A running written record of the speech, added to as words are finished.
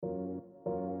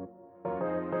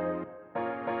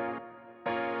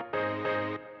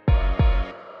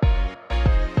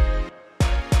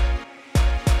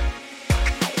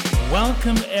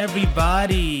Welcome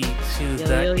everybody to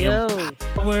the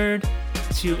Empowered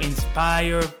to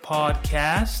Inspire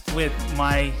podcast with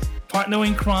my partner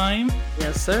in crime.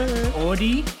 Yes, sir.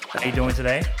 Odie. How you doing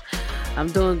today? I'm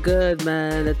doing good,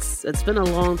 man. It's been a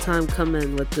long time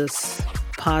coming with this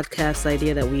podcast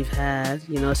idea that we've had.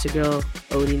 You know, it's your girl,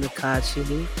 Odie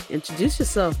Nakachi. Introduce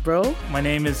yourself, bro. My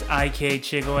name is IK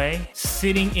Chigwe,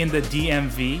 sitting in the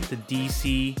DMV, the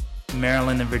DC,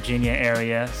 Maryland, and Virginia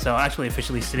area. So actually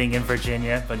officially sitting in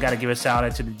Virginia, but got to give a shout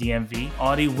out to the DMV.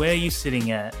 Audie, where are you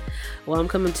sitting at? Well, I'm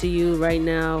coming to you right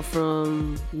now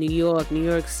from New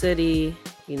York City,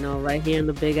 you know, right here in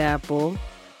the Big Apple.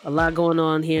 A lot going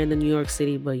on here in the New York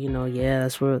City, but you know, yeah,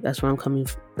 that's where I'm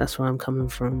coming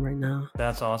from right now.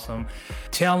 That's awesome.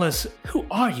 Tell us, who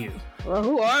are you? Well,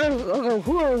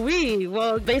 who are we?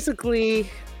 Well, basically,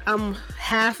 I'm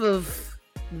half of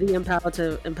the Empowered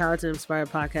to Inspire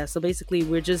podcast. So basically,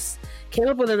 we just came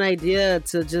up with an idea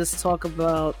to just talk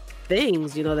about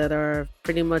things, you know, that are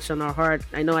pretty much on our heart.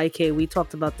 I know, IK, we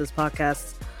talked about this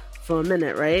podcast for a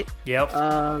minute, right? Yep.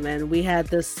 And we had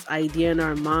this idea in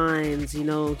our minds, you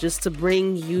know, just to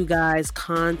bring you guys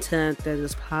content that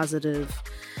is positive,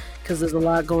 because there's a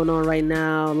lot going on right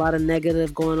now, a lot of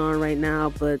negative going on right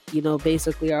now. But, you know,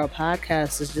 basically our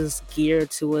podcast is just geared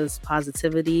towards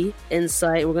positivity,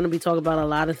 insight. We're going to be talking about a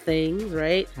lot of things,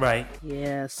 right? Right.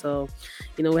 Yeah. So,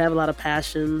 you know, we have a lot of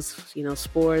passions, you know,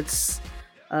 sports,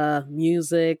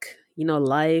 music, you know,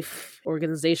 life,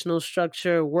 organizational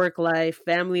structure, work life,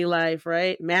 family life,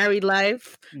 right? Married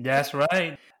life. That's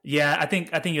right. Yeah, I think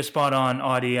you're spot on,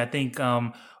 Audie. I think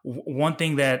one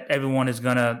thing that everyone is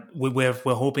we're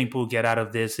hoping people get out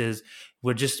of this is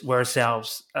we're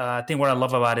ourselves. I think what I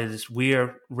love about it is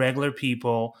we're regular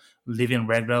people living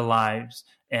regular lives,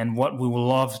 and what we would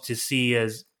love to see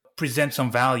is present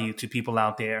some value to people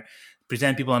out there.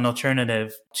 Present people an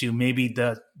alternative to maybe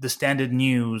the standard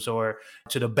news, or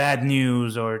to the bad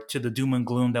news, or to the doom and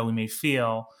gloom that we may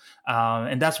feel.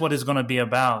 And that's what it's going to be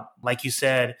about. Like you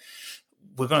said,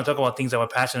 we're going to talk about things that we're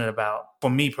passionate about. For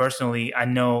me personally, I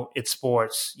know it's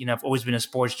sports. You know, I've always been a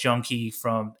sports junkie,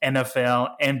 from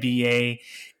NFL, NBA,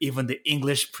 even the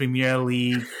English Premier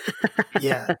League.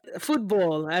 Yeah.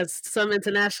 Football, as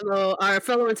our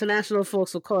fellow international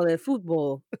folks will call it,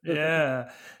 football. Yeah.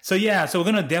 So we're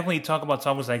going to definitely talk about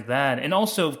topics like that, and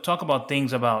also talk about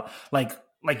things about, like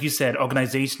you said,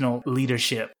 organizational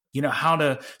leadership, you know, how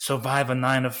to survive a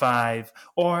 9-to-5,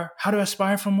 or how to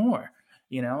aspire for more.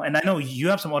 You know, and I know you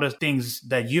have some other things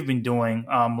that you've been doing,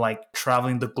 like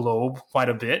traveling the globe quite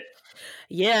a bit.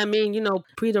 Yeah, I mean, you know,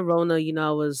 pre the Rona, you know,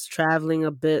 I was traveling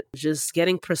a bit, just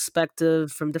getting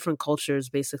perspective from different cultures,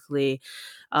 basically.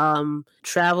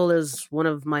 Travel is one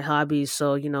of my hobbies.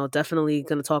 So, you know, definitely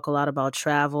going to talk a lot about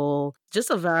travel,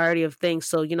 just a variety of things.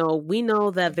 So, you know, we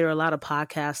know that there are a lot of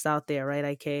podcasts out there,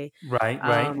 right, IK?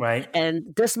 Right.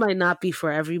 And this might not be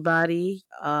for everybody,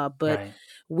 but right.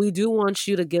 We do want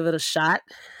you to give it a shot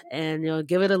and, you know,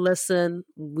 give it a listen.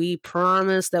 We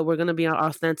promise that we're going to be our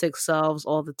authentic selves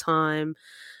all the time.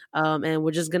 And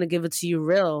we're just going to give it to you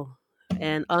real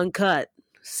and uncut,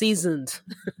 seasoned.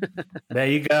 There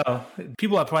you go.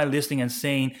 People are probably listening and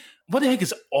saying, what the heck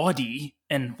is Audie?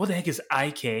 And what the heck is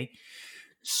IK?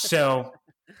 So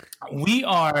we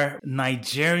are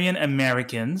Nigerian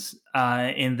Americans,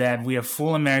 in that we are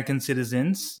full American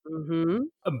citizens,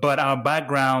 but our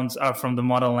backgrounds are from the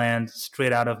motherland,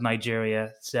 straight out of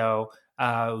Nigeria. So,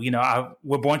 you know,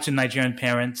 we're born to Nigerian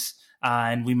parents,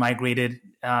 and we migrated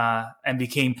and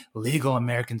became legal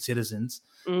American citizens.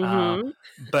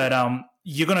 But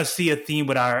you're going to see a theme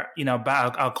with our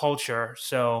culture.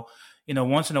 So, you know,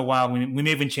 once in a while, we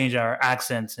may even change our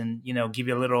accents and, you know, give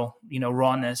you a little, you know,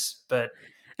 rawness, but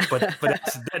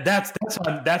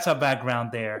that's our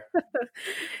background there.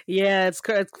 Yeah, it's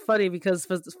funny because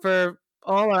for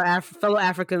all our fellow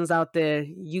Africans out there,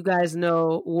 you guys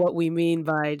know what we mean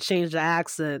by change the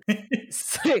accent.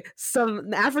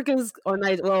 Some Africans or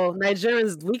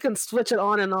Nigerians, we can switch it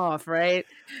on and off, right?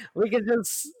 We can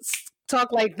just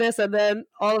talk like this, and then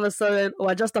all of a sudden,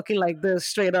 we're just talking like this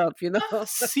straight up, you know?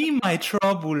 See my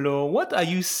trouble, oh. What are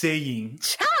you saying?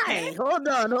 Chai! Hold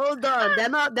on.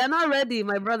 They're not ready,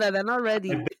 my brother. They're not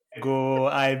ready.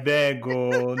 I beg.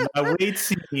 Now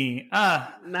waiting.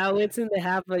 Now waiting to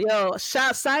happen. Yo,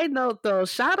 side note though,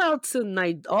 shout out to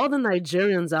all the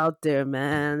Nigerians out there,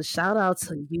 man. Shout out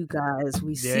to you guys.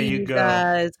 We see you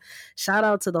guys. Shout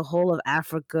out to the whole of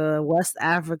Africa, West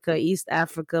Africa, East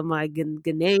Africa, my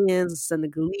Ghanaians,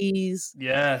 Senegalese.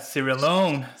 Yeah, Sierra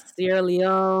Leone,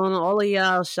 all of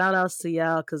y'all. Shout outs to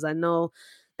y'all, because I know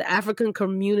the African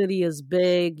community is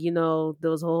big. You know,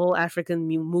 there was a whole African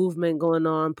movement going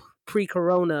on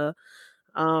pre-corona.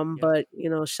 Yep. But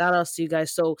shout outs to you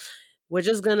guys. So we're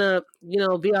just gonna,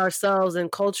 be ourselves,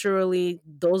 and culturally,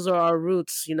 those are our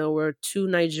roots. We're two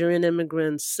Nigerian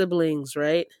immigrants, siblings,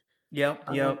 right? Yep.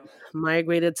 Um, Yep.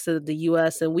 Migrated to the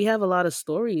US, and we have a lot of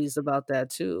stories about that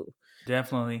too.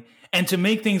 Definitely. And to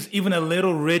make things even a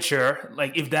little richer,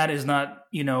 like if that is not,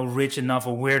 rich enough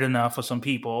or weird enough for some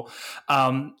people,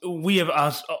 we have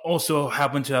also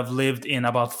happened to have lived in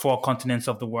about 4 continents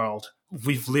of the world.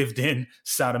 We've lived in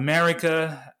South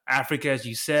America, Africa, as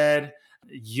you said,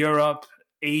 Europe,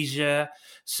 Asia.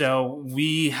 So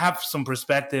we have some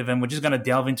perspective, and we're just going to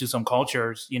delve into some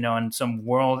cultures, and some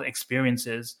world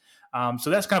experiences. So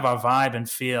that's kind of our vibe and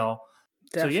feel.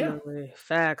 So yeah. Definitely.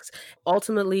 Facts.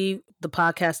 Ultimately, the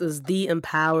podcast is the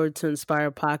Empowered to Inspire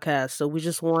podcast. So we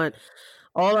just want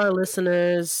all our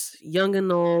listeners, young and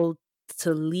old,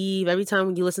 to leave. Every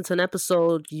time you listen to an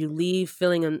episode, you leave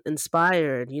feeling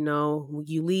inspired.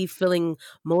 You leave feeling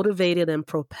motivated and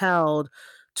propelled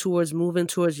towards moving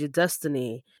towards your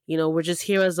destiny. We're just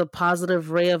here as a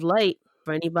positive ray of light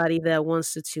for anybody that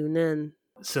wants to tune in.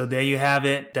 So there you have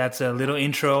it. That's a little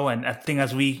intro, and I think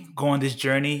as we go on this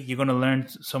journey, you're gonna learn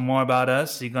some more about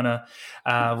us. We're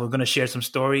gonna share some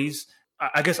stories.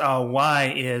 I guess our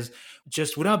why is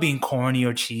just without being corny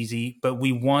or cheesy, but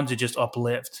we want to just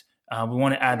uplift. We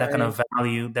want to add that kind Right. of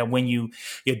value that when you're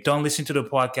done listening to the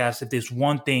podcast, if there's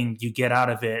one thing you get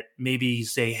out of it, maybe you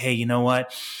say, hey, you know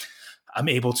what? I'm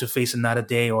able to face another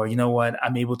day, or you know what,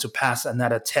 I'm able to pass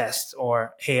another test,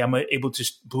 or hey, I'm able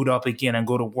to boot up again and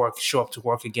go to work, show up to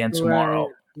work again Right. tomorrow.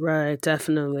 Right.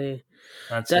 Definitely.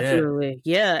 That's it. Definitely.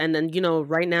 Yeah. And then,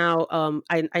 right now,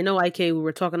 I know IK, we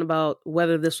were talking about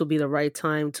whether this will be the right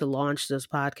time to launch this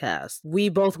podcast. We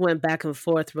both went back and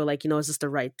forth. We're like, is this the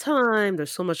right time?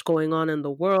 There's so much going on in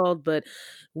the world, but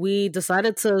we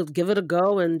decided to give it a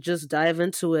go and just dive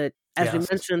into it. As we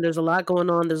Yes. mentioned, there's a lot going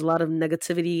on. There's a lot of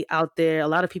negativity out there. A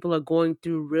lot of people are going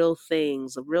through real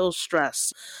things, real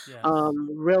stress, Yes.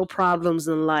 real problems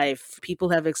in life.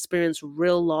 People have experienced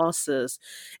real losses.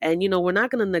 And, we're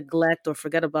not going to neglect or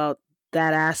forget about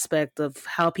that aspect of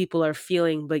how people are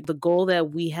feeling. But the goal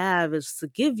that we have is to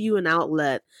give you an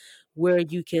outlet where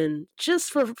you can just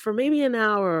for maybe an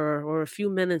hour or a few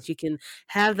minutes, you can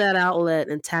have that outlet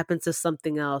and tap into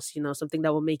something else, something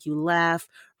that will make you laugh,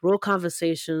 real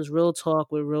conversations, real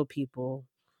talk with real people.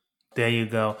 There you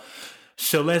go.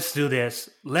 So let's do this.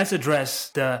 Let's address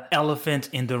the elephant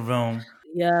in the room.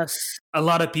 Yes. A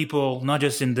lot of people, not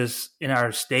just in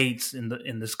our states,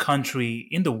 in this country,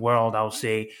 in the world, I'll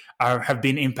say, have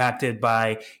been impacted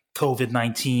by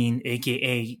COVID-19,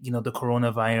 aka the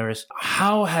coronavirus.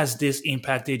 How has this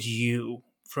impacted you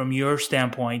from your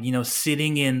standpoint?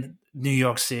 Sitting in New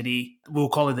York City, we'll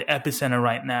call it the epicenter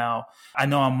right now. I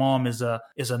know our mom is a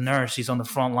nurse. She's on the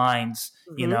front lines.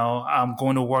 Mm-hmm. I'm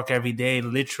going to work every day,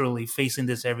 literally facing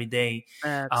this every day.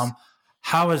 Facts. Um,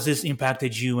 how has this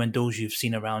impacted you and those you've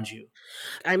seen around you?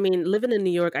 I mean, living in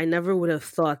New York, I never would have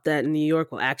thought that New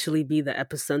York will actually be the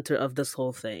epicenter of this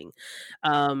whole thing.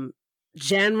 Um,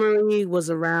 January was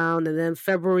around, and then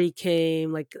February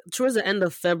came. Like towards the end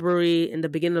of February and the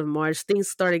beginning of March, things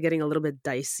started getting a little bit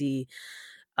dicey.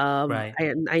 Right.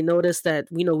 I noticed that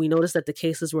we noticed that the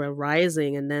cases were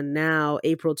rising, and then now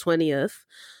April 20th,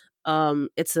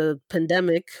 it's a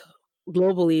pandemic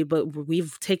globally, but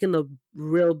we've taken a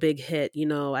real big hit.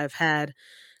 I've had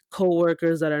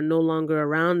coworkers that are no longer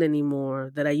around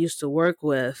anymore that I used to work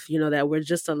with, that were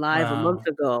just alive a month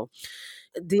Wow. ago.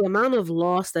 The amount of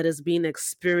loss that is being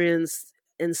experienced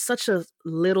in such a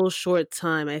little short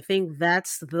time, I think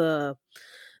that's the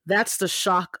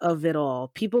shock of it all.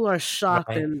 People are shocked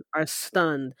Right. and are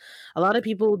stunned. A lot of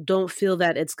people don't feel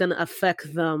that it's going to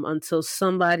affect them until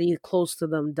somebody close to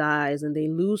them dies and they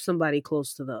lose somebody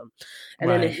close to them. And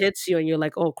then it Right. hits you and you're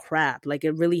like, oh crap, like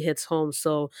it really hits home.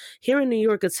 So here in New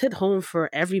York, it's hit home for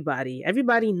everybody.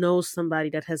 Everybody knows somebody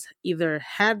that has either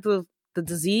had the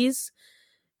disease,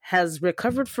 has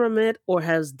recovered from it, or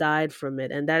has died from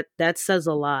it. And that says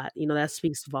a lot. That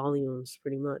speaks volumes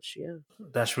pretty much. Yeah.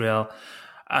 That's real.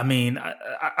 I mean,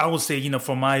 I would say,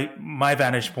 from my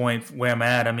vantage point where I'm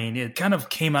at, I mean, it kind of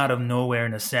came out of nowhere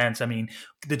in a sense. I mean,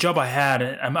 the job I had,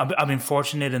 I've been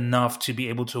fortunate enough to be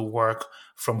able to work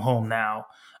from home now.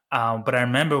 But I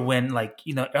remember when, like,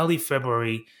 early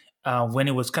February, when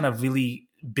it was kind of really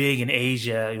big in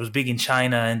Asia, it was big in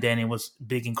China, and then it was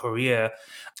big in Korea.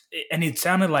 And it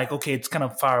sounded like, okay, it's kind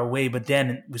of far away. But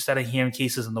then we started hearing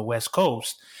cases on the West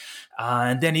Coast.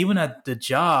 And then even at the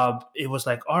job, it was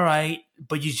like, all right,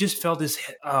 but you just felt this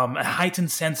a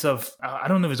heightened sense of, I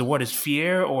don't know if it's a word, is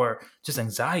fear or just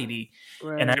anxiety.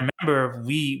 And I Right. remember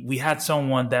we had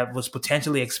someone that was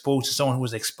potentially exposed to someone who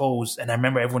was exposed, and I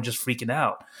remember everyone just freaking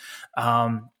out.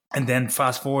 And then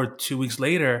fast forward 2 weeks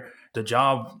later, the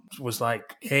job was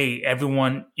like, hey,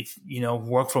 everyone, if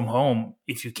work from home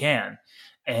if you can.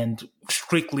 And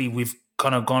strictly, we've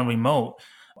kind of gone remote.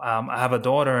 I have a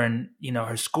daughter, and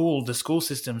her school, the school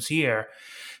systems here,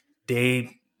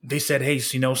 they said, hey,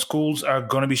 schools are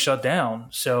going to be shut down.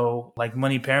 So like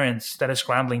many parents started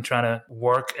scrambling, trying to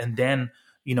work and then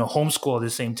homeschool at the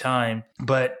same time.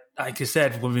 But like I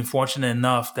said, we've been fortunate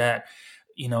enough that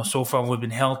so far we've been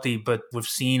healthy, but we've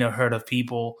seen or heard of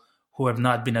people who have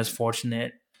not been as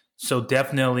fortunate. So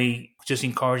definitely just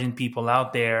encouraging people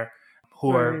out there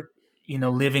who Right. are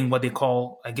living what they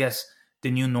call, I guess, the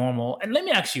new normal. And let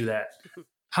me ask you that.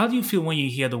 How do you feel when you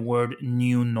hear the word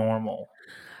new normal?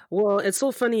 Well, it's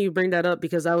so funny you bring that up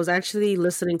because I was actually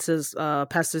listening to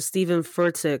Pastor Stephen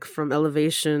Furtick from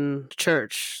Elevation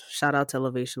Church. Shout out to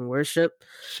Elevation Worship.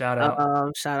 Shout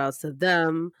out. Shout outs to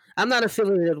them. I'm not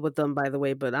affiliated with them, by the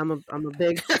way, but I'm a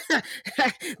big.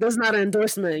 That's not an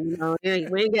endorsement, we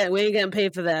ain't getting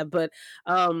paid for that. But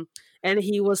and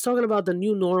he was talking about the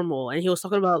new normal, and he was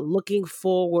talking about looking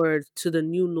forward to the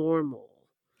new normal,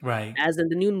 Right. as in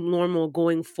the new normal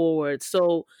going forward.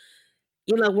 So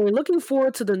we're looking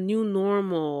forward to the new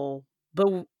normal, but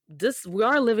we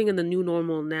are living in the new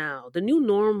normal now. The new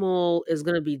normal is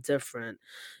going to be different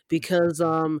because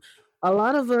a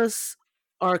lot of us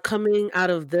are coming out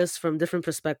of this from different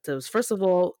perspectives. First of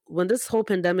all, when this whole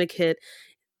pandemic hit,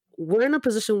 we're in a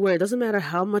position where it doesn't matter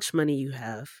how much money you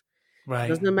have. It Right.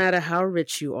 doesn't matter how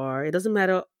rich you are. It doesn't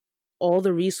matter all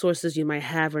the resources you might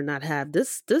have or not have.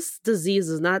 This disease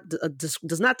does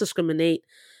not discriminate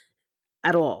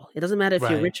at all. It doesn't matter if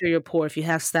you're Right. rich or you're poor, if you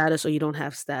have status or you don't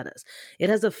have status. It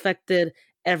has affected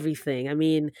everything. I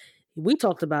mean, we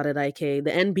talked about it, IK.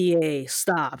 The NBA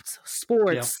stopped. Yep.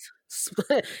 Sports.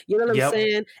 You know what I'm Yep.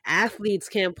 saying? Athletes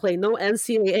can't play. No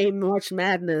NCAA March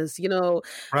Madness. I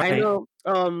Right. know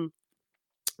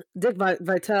Dick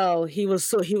Vitale, he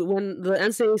when the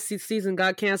NCAA season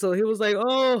got canceled, he was like,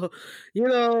 "Oh,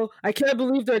 I can't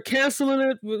believe they're canceling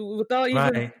it without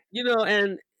even, Right.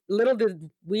 And little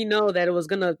did we know that it was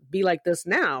gonna be like this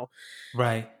now.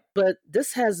 Right. But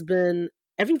this has been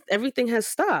everything has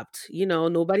stopped.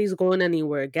 Nobody's going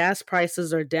anywhere. Gas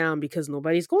prices are down because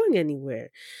nobody's going anywhere.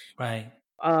 Right.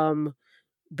 Um,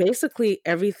 Basically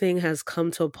everything has come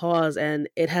to a pause, and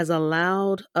it has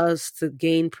allowed us to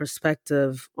gain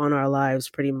perspective on our lives,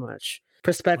 pretty much Right.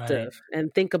 perspective,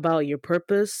 and think about your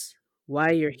purpose, why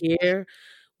you're here,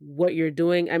 what you're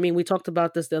doing. I mean, we talked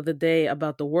about this the other day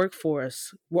about the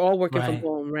workforce. We're all working from Right.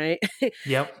 home, right?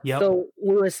 Yep. Yep. So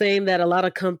we were saying that a lot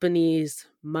of companies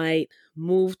might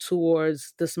move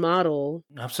towards this model,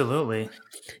 Absolutely.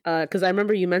 because I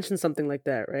remember you mentioned something like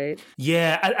that, right?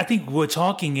 Yeah, I think we're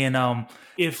talking in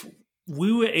if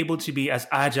we were able to be as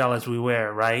agile as we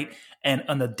were, right? And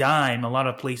on a dime, a lot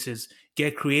of places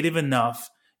get creative enough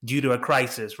due to a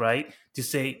crisis, right? To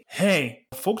say, hey,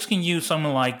 folks can use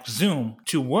something like Zoom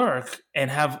to work and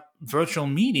have virtual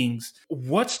meetings.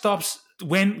 What stops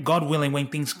when, God willing, when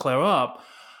things clear up?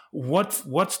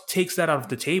 What takes that out of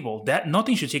the table? That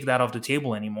nothing should take that off the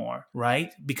table anymore,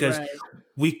 right? Because Right,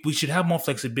 we should have more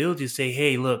flexibility to say,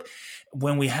 hey, look,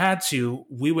 when we had to,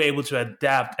 we were able to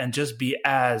adapt and just be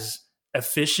as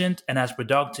efficient and as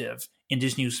productive in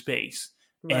this new space.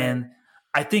 right. And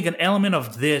I think an element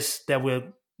of this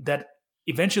that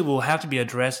eventually will have to be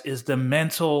addressed is the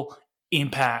mental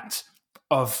impact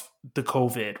of the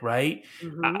COVID, right?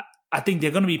 Hmm. I, I think there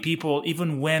are going to be people,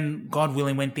 even when, God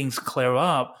willing, when things clear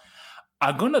up,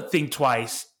 are going to think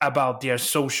twice about their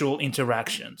social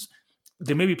interactions.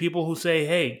 There may be people who say,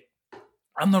 hey,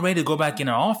 I'm not ready to go back in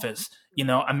an office.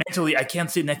 I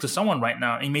can't sit next to someone right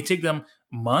now. It may take them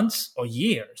months or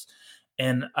years.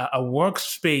 And a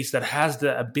workspace that has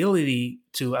the ability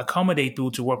to accommodate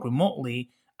people to work remotely,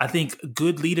 I think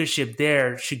good leadership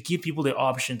there should give people the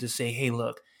option to say, hey,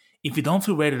 look, if you don't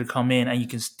feel ready to come in and you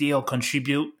can still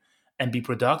contribute and be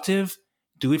productive,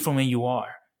 do it from where you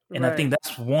are. And I Right. think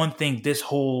that's one thing this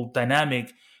whole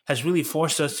dynamic has really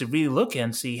forced us to really look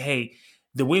and see, hey,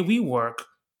 the way we work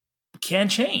can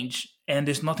change, and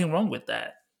there's nothing wrong with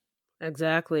that.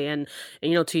 Exactly. And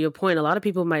to your point, a lot of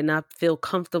people might not feel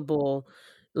comfortable.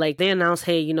 Like they announce,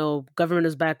 hey, government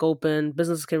is back open,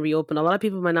 businesses can reopen. A lot of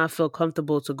people might not feel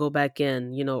comfortable to go back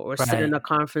in, or sit in Right. a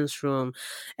conference room.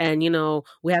 And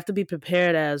we have to be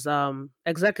prepared as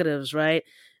executives, right?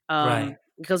 Right.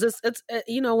 because it's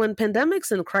when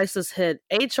pandemics and crisis hit,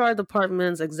 HR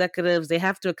departments, executives, they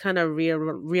have to kind of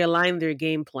realign their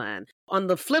game plan. On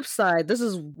the flip side, this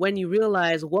is when you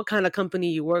realize what kind of company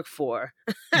you work for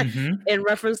Mm-hmm. in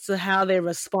reference to how they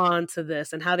respond to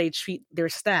this and how they treat their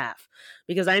staff.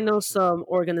 Because I know some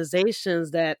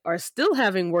organizations that are still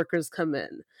having workers come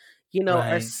in, are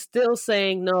Right. still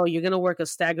saying, no, you're going to work a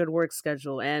staggered work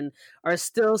schedule, and are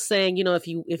still saying,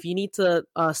 if you need to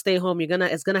stay home,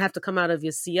 it's going to have to come out of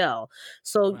your CL.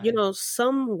 So, Right.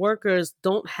 some workers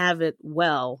don't have it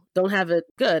well, don't have it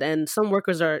good. And some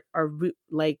workers are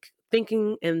like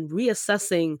thinking and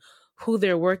reassessing who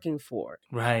they're working for.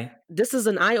 Right. This is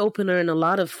an eye opener in a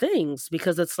lot of things,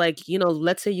 because it's like,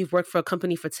 let's say you've worked for a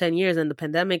company for 10 years and the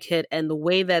pandemic hit, and the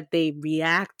way that they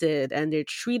reacted and they're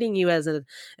treating you as an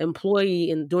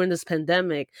employee during this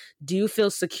pandemic. Do you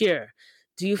feel secure?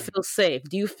 Do you feel safe?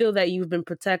 Do you feel that you've been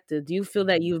protected? Do you feel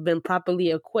that you've been properly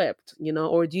equipped?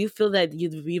 Or do you feel that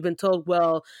you've been told,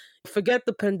 well, forget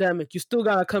the pandemic, you still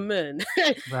got to come in? You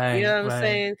know Right. what I'm Right.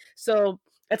 saying? So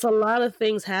it's a lot of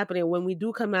things happening. When we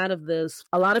do come out of this,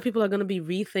 a lot of people are going to be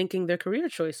rethinking their career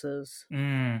choices.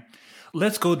 Mm.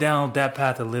 Let's go down that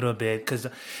path a little bit, because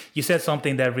you said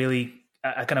something that really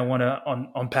I kind of want to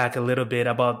unpack a little bit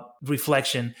about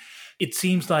reflection. It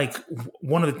seems like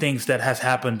one of the things that has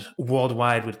happened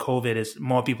worldwide with COVID is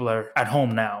more people are at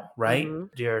home now, right? Mm-hmm.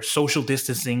 There's social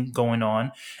distancing going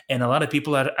on, and a lot of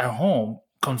people are at home,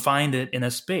 confined it in a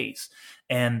space.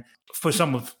 And for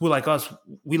some of who like us,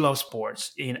 we love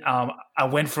sports. I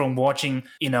went from watching,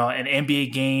 an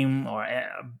NBA game or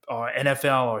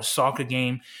NFL or soccer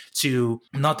game to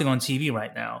nothing on TV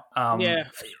right now. Yeah.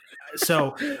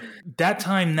 So that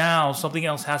time now, something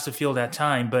else has to fill that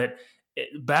time. But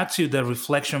back to the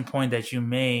reflection point that you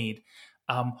made,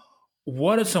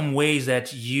 what are some ways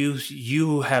that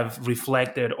you have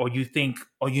reflected, or you think,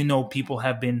 or people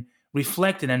have been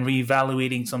reflecting and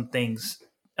reevaluating some things,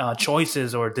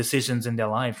 choices or decisions in their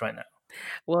lives right now?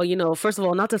 Well, first of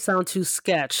all, not to sound too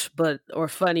sketch, or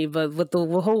funny, but with the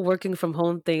whole working from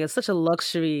home thing, it's such a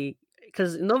luxury,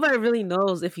 because nobody really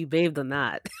knows if you bathed or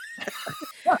not.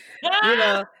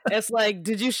 It's like,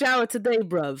 did you shower today,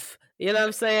 bruv? You know what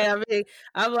I'm saying? I mean,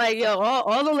 I'm like, yo,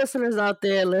 all the listeners out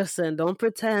there, listen, don't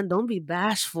pretend, don't be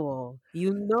bashful.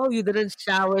 You know you didn't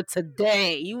shower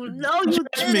today. You know you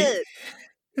Judge me. didn't.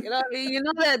 You know what I mean? You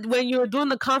know that when you were doing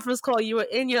the conference call, you were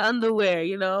in your underwear,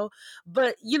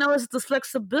 But, it's the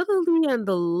flexibility and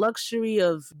the luxury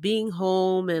of being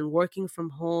home and working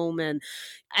from home. And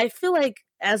I feel like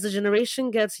as the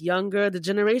generation gets younger, the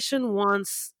generation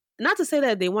wants, not to say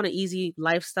that they want an easy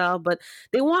lifestyle, but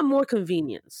they want more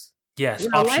convenience. Yes,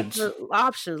 Life options.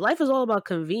 options. Life is all about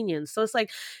convenience. So it's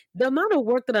like the amount of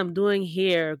work that I'm doing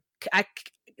here,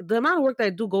 the amount of work that I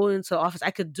do go into office,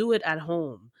 I could do it at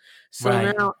home. So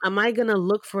Right. now, am I gonna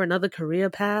look for another career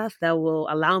path that will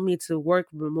allow me to work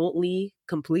remotely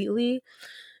completely?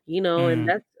 And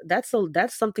Mm,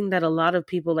 that's something that a lot of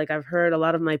people, like I've heard a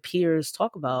lot of my peers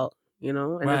talk about. And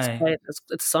right.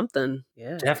 it's something.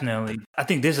 Yeah. Definitely. I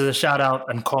think this is a shout out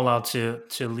and call out to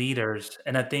leaders.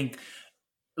 And I think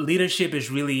leadership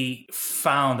is really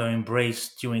found or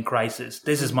embraced during crisis.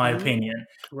 This is my Hmm. opinion.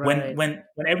 When Right. when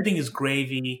everything is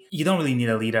gravy, you don't really need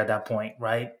a leader at that point,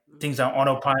 right? Things Mhm. are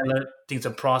autopilot, things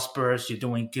are prosperous, you're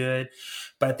doing good.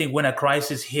 But I think when a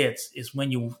crisis hits is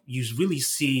when you really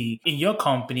see in your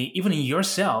company, even in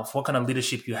yourself, what kind of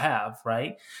leadership you have,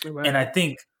 right? And I Right.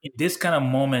 think in this kind of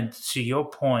moment, to your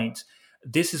point,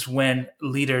 this is when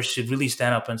leaders should really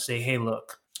stand up and say, hey,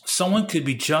 look, someone could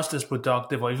be just as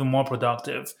productive or even more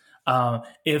productive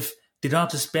if they don't have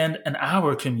to spend an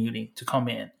hour commuting to come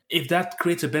in. If that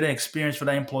creates a better experience for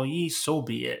that employee, so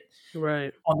be it.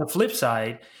 Right. On the flip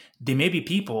side, there may be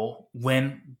people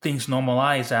when things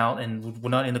normalize out and we're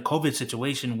not in the COVID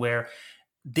situation where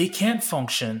they can't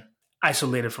function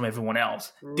isolated from everyone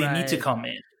else. They need to Right. come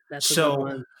in. That's a good So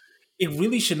one. it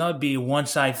really should not be one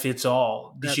size fits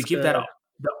all. They That's should give that good.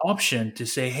 the option to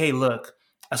say, hey, look,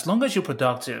 as long as you're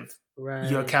productive, you're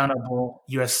Right. accountable,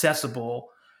 you're accessible,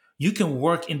 you can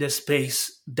work in the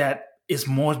space that is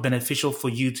more beneficial for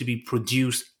you to be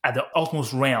produced at the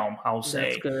utmost realm, I'll That's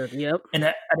say. good. Yep. And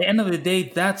at the end of the day,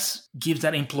 that gives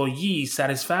that employee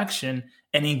satisfaction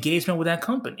and engagement with that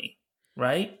company,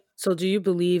 right? So do you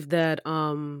believe that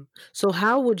so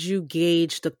how would you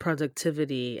gauge the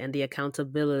productivity and the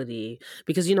accountability?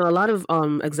 Because a lot of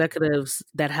executives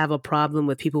that have a problem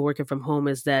with people working from home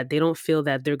is that they don't feel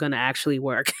that they're going to actually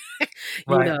work,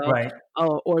 you Right, know, right.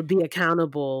 or be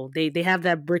accountable. They have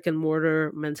that brick and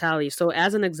mortar mentality. So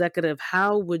as an executive,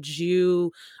 how would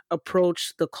you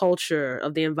approach the culture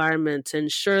of the environment to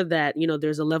ensure that,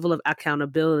 there's a level of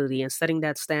accountability and setting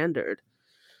that standard?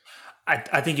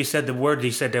 I think you said the word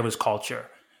you said there was culture.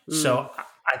 Mm, So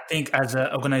I think as an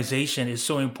organization, it's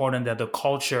so important that the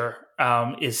culture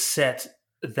is set,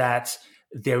 that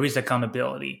there is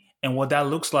accountability. And what that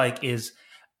looks like is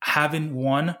having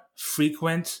one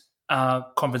frequent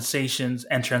conversations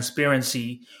and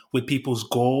transparency with people's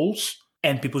goals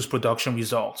and people's production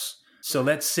results. So right.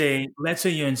 let's say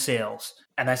you're in sales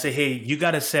and I say, hey, you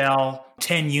got to sell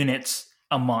 10 units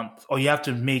a month, or you have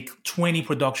to make 20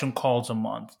 production calls a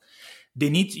month. They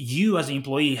need you as an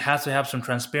employee has to have some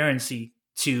transparency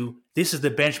to, this is the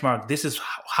benchmark, this is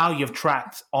how you've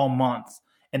tracked all month,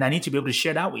 and I need to be able to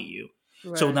share that with you.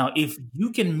 So Right. now if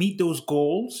you can meet those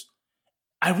goals,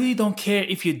 I really don't care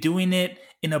if you're doing it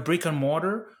in a brick and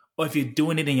mortar or if you're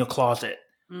doing it in your closet,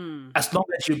 Mm, as long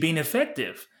as you're being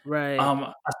effective, right.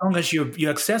 as long as you're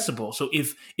accessible. So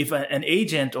if an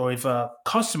agent or if a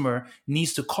customer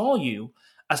needs to call you,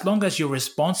 as long as you're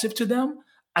responsive to them,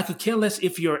 I could care less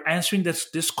if you're answering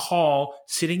this call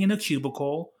sitting in a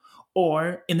cubicle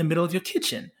or in the middle of your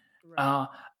kitchen. Right. Uh,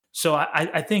 so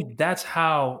I think that's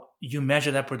how you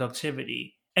measure that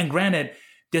productivity. And granted,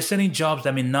 there's certain jobs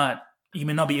that may not you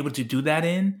may not be able to do that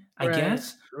in, I Right.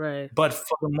 guess. Right. But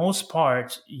for the most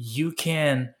part, you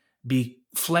can be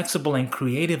flexible and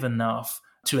creative enough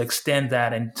to extend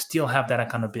that and still have that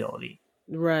accountability.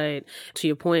 Right. To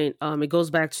your point, it goes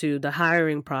back to the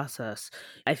hiring process.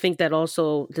 I think that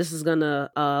also this is going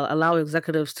to allow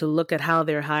executives to look at how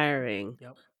they're hiring.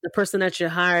 Yep. The person that you're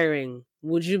hiring,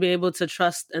 would you be able to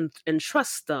trust and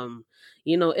trust them?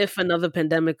 If another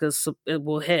pandemic it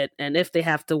will hit, and if they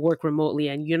have to work remotely,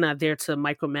 and you're not there to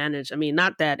micromanage. I mean,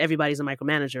 not that everybody's a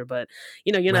micromanager, but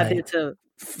you're not there Right. to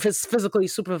physically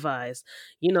supervise.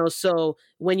 So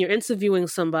when you're interviewing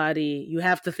somebody, you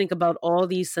have to think about all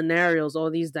these scenarios, all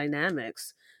these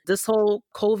dynamics. This whole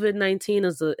COVID-19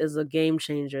 is a game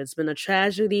changer. It's been a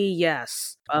tragedy,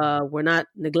 yes. We're not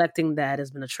neglecting that.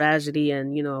 It's been a tragedy,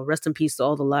 and rest in peace to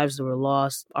all the lives that were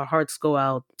lost. Our hearts go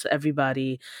out to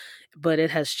everybody, but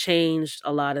it has changed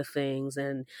a lot of things,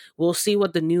 and we'll see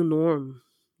what the new norm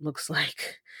looks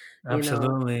like. You know,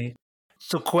 Absolutely.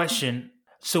 So, question.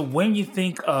 So, when you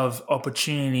think of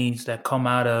opportunities that come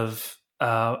out of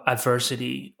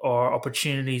adversity or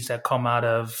opportunities that come out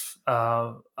of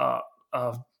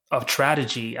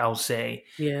tragedy, I would say,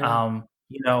 yeah, um,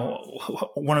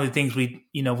 one of the things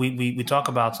we talk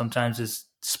about sometimes is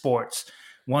sports.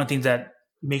 One of the things that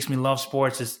makes me love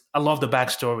sports is I love the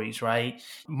backstories, right?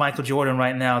 Michael Jordan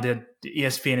right now, the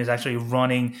ESPN is actually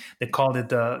running. They called it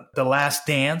the Last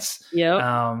Dance. yep,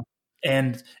 Um,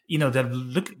 and they're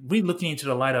really looking into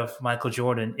the light of Michael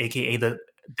Jordan, aka the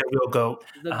real goat.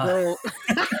 the Uh, goat.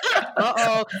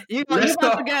 Uh-oh, you you let's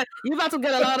about to talk. get you about to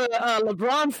get a lot of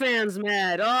LeBron fans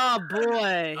mad. Oh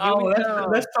boy, here we Oh,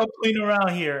 let's go. talk clean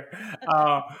around here.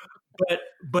 Uh,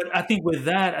 but I think with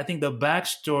that, I think the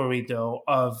backstory though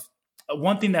of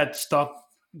one thing that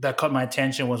caught my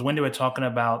attention was when they were talking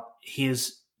about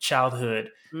his childhood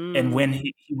and when Mm,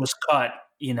 he was cut.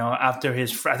 After I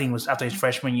think it was after his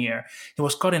freshman year, he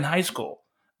was cut in high school,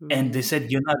 and they mm,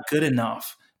 said you're not good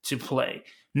enough to play.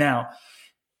 Now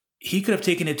he could have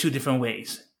taken it two different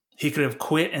ways. He could have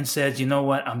quit and said, you know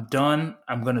what, I'm done.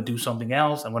 I'm going to do something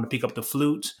else. I'm going to pick up the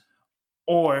flute.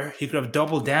 Or he could have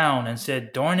doubled down and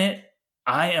said, darn it,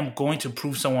 I am going to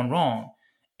prove someone wrong.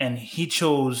 And he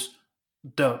chose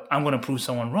I'm going to prove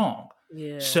someone wrong.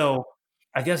 yeah. So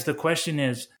I guess the question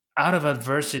is, out of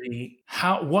adversity,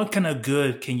 what kind of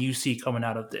good can you see coming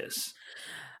out of this?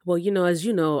 Well, as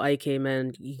you know, IK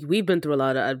man, we've been through a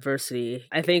lot of adversity.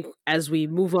 I think as we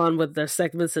move on with the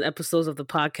segments and episodes of the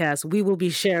podcast, we will be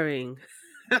sharing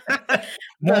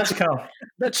More the to come.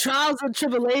 the trials and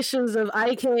tribulations of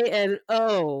IK and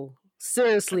O.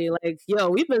 Seriously, like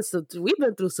we've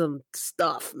been through some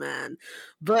stuff, man.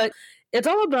 But it's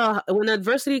all about when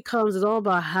adversity comes. It's all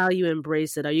about how you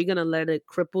embrace it. Are you gonna let it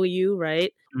cripple you,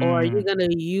 right? Or are you Mm, gonna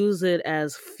use it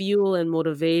as fuel and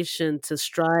motivation to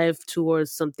strive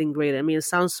towards something greater? I mean, it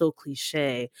sounds so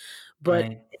cliche, but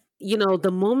right,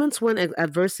 the moments when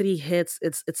adversity hits,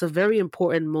 it's a very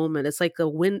important moment. It's like a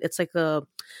win. It's like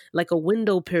a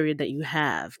window period that you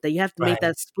have to make right,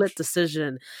 that split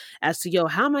decision as to,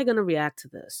 how am I going to react to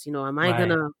this? Am I right.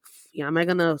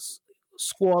 gonna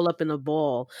squall up in a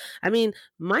ball. I mean,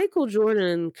 Michael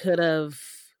Jordan could have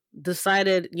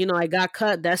decided, I got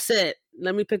cut. That's it. Right.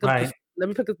 Let me pick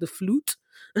up the flute.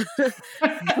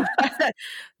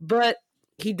 But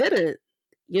he didn't,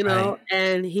 Right.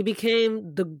 and he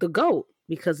became the goat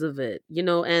because of it,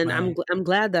 and Right. I'm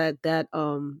glad that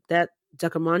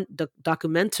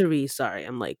documentary, sorry,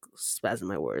 I'm like spazzing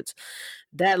my words,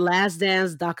 that Last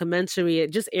Dance documentary,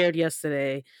 it just aired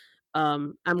yesterday.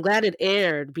 I'm glad it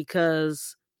aired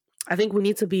because I think we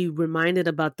need to be reminded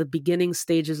about the beginning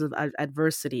stages of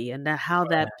adversity and that how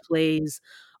that plays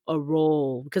a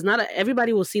role, because not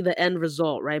everybody will see the end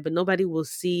result, right? But nobody will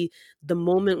see the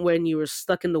moment when you were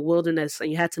stuck in the wilderness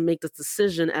and you had to make the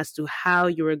decision as to how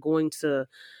you were going to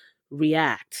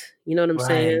react. You know what I'm Right.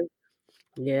 saying?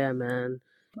 Yeah, man.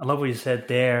 I love what you said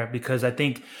there because I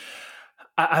think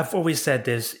I've always said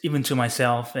this even to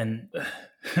myself. And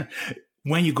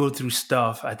when you go through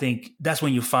stuff, I think that's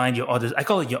when you find your other, I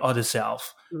call it your other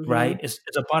self, Hmm. right? It's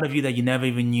a part of you that you never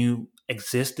even knew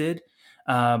existed.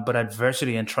 But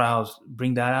adversity and trials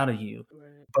bring that out of you.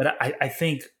 Right. But I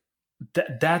think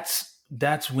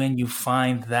that's when you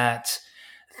find that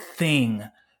thing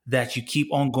that you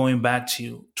keep on going back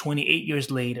to 28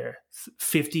 years later,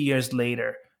 50 years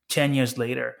later, 10 years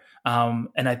later.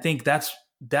 And I think that's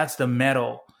the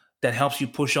metal that helps you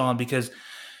push on because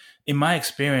in my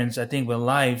experience, I think with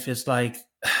life, it's like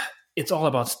it's all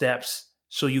about steps.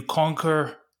 So you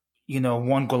conquer,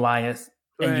 one Goliath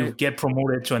and you Right. get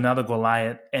promoted to another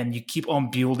Goliath and you keep on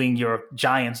building your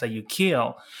giants that you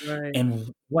kill. Right.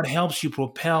 And what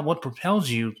propels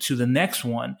you to the next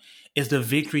one is the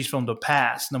victories from the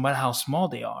past, no matter how small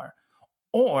they are,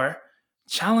 or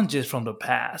challenges from the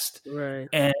past. Right.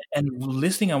 And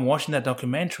listening and watching that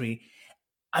documentary,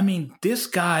 I mean, this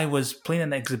guy was playing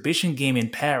an exhibition game in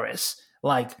Paris,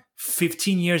 like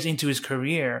 15 years into his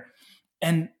career.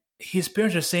 And his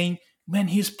parents are saying, man,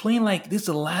 he's playing like this is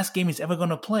the last game he's ever going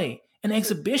to play. An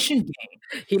exhibition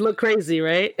game. He looked crazy,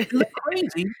 right? It looked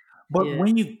crazy. But Yeah.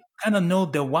 when you kind of know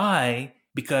the why,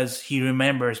 because he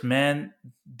remembers, man,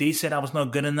 they said I was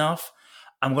not good enough.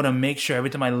 I'm going to make sure every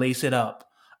time I lace it up,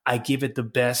 I give it the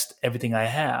best, everything I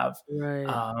have.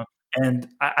 Right. And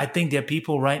I think there are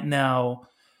people right now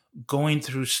going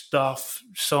through stuff,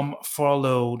 some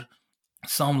furloughed,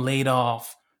 some laid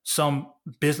off, some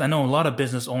business. I know a lot of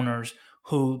business owners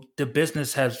who the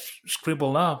business has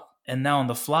scribbled up and now on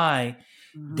the fly,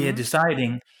 they're Hmm.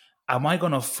 deciding, am I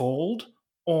going to fold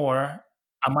or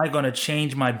am I going to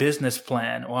change my business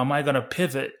plan or am I going to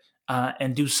pivot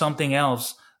and do something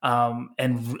else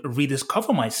and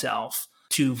rediscover myself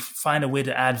to find a way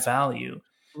to add value?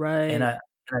 And Right.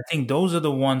 I think those are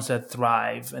the ones that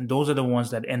thrive and those are the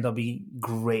ones that end up being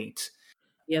great.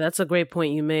 Yeah, that's a great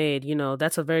point you made.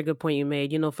 That's a very good point you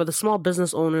made. For the small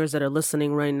business owners that are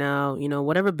listening right now,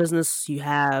 whatever business you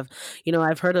have,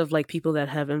 I've heard of like people that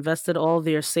have invested all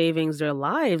their savings, their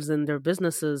lives in their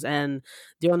businesses, and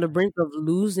they're on the brink of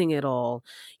losing it all.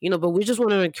 But we just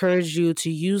want to encourage you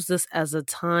to use this as a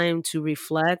time to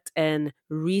reflect and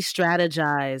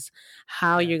re-strategize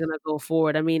how Yes. you're going to go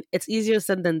forward. I mean, it's easier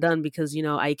said than done because,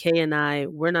 IK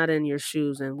and we're not in your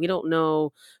shoes and we don't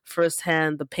know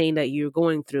firsthand the pain that you're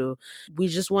going through. We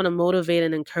just want to motivate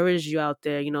and encourage you out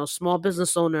there, small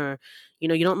business owner,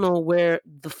 you don't know where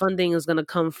the funding is going to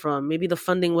come from. Maybe the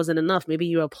funding wasn't enough. Maybe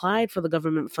you applied for the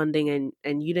government funding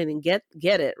and you didn't get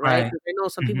it, right? Right. 'Cause I know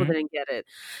some people Hmm. didn't get it.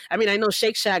 I mean, I know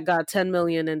Shake Shack got 10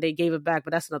 million and they gave it back,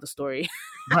 but that's another story.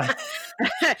 Right.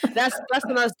 That's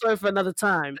another story for another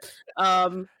time.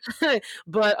 Um,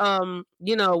 but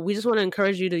we just want to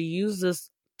encourage you to use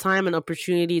this time and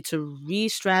opportunity to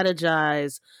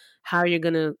re-strategize how you're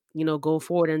gonna, go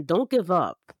forward and don't give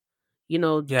up. Yes.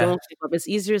 Don't give up. It's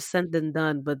easier said than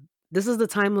done, but this is the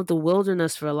time of the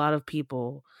wilderness for a lot of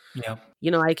people. Yeah.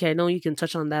 I know you can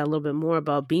touch on that a little bit more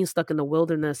about being stuck in the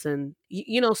wilderness and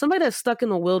somebody that's stuck in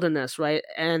the wilderness, right?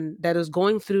 And that is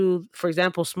going through, for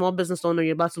example, small business owner,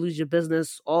 you're about to lose your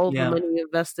business, all the Yeah. money you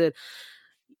invested,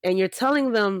 and you're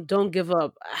telling them don't give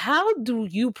up. How do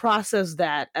you process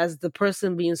that as the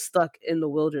person being stuck in the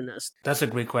wilderness? That's a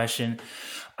great question.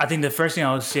 I think the first thing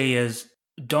I would say is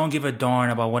don't give a darn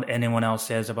about what anyone else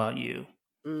says about you.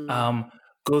 Mm, Um,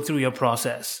 Go through your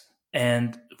process.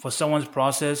 And for someone's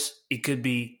process, it could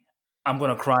be, I'm going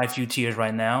to cry a few tears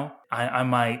right now. I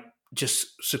might just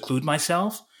seclude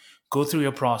myself. Go through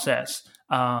your process.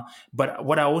 But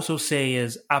what I also say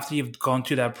is, after you've gone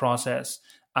through that process,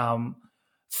 um,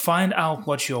 find out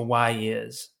what your why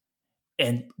is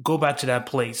and go back to that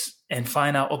place and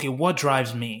find out, okay, what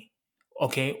drives me?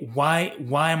 Okay, why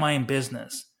am I in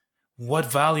business? What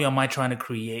value am I trying to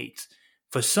create?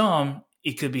 For some,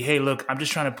 it could be, hey, look, I'm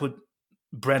just trying to put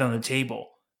bread on the table.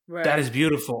 That Right. is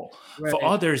beautiful. For Right.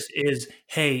 others is,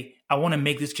 hey, I want to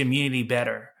make this community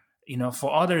better.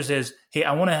 For others is, hey,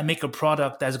 I want to make a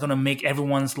product that's going to make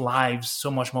everyone's lives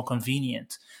so much more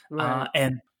convenient. Right.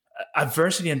 And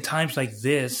adversity in times like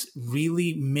this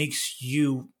really makes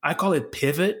you, I call it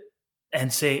pivot,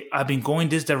 and say, I've been going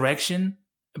this direction,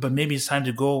 but maybe it's time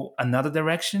to go another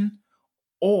direction.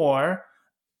 Or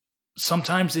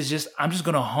sometimes it's just, I'm just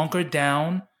going to hunker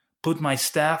down, put my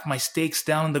staff, my stakes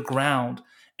down on the ground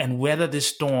and weather this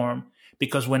storm.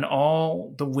 Because when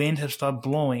all the wind has started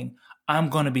blowing, I'm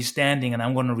going to be standing and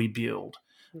I'm going to rebuild.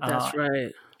 Uh, That's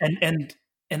right. and, and,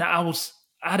 and I was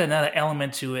add another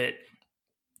element to it.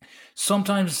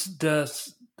 Sometimes the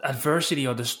adversity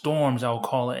or the storms, I'll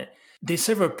call it, they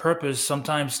serve a purpose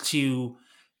sometimes to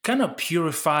kind of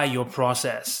purify your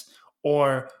process,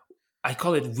 or I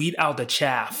call it weed out the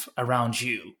chaff around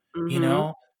you, you Mm-hmm.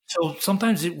 know? So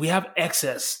sometimes we have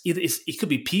excess. It could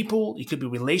be people, it could be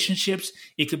relationships,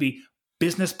 it could be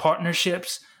business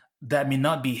partnerships that may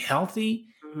not be healthy.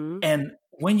 Mm-hmm. And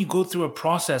when you go through a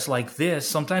process like this,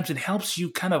 sometimes it helps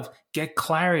you kind of get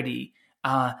clarity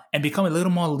and become a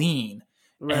little more lean.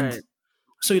 And Right.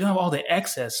 so you don't have all the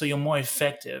excess, so you're more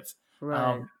effective.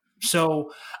 Right.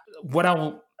 So what I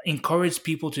will encourage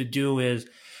people to do is,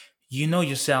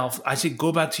 yourself, I say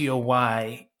go back to your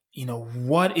why.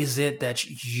 What is it that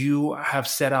you have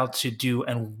set out to do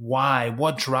and why?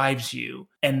 What drives you?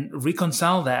 And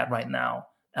reconcile that right now.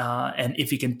 And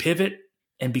if you can pivot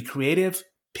and be creative,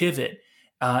 pivot.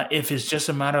 If it's just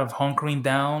a matter of hunkering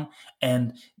down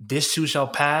and this too shall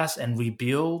pass and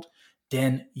rebuild,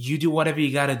 then you do whatever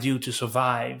you got to do to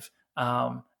survive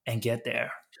and get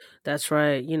there. That's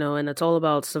right. And it's all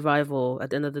about survival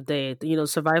at the end of the day.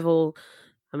 Survival.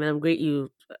 I mean,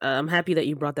 I'm happy that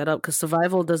you brought that up because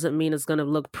survival doesn't mean it's going to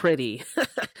look pretty.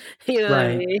 You know what I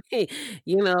Right. mean?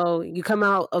 You come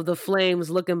out of the flames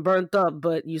looking burnt up,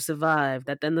 but you survived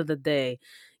at the end of the day.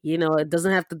 It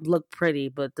doesn't have to look pretty,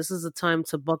 but this is a time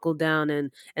to buckle down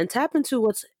and tap into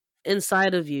what's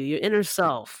inside of you, your inner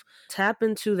self. Tap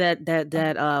into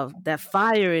that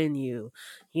fire in you,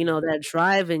 that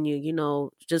drive in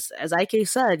you, just as IK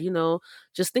said,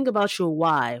 just think about your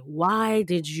why. Why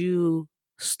did you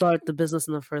start the business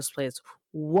in the first place?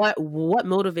 What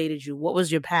motivated you? What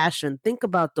was your passion? Think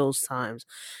about those times.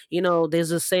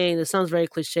 There's a saying that sounds very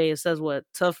cliche. It says what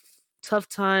tough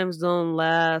times don't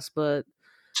last, but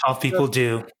Tough tough- people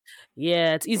do.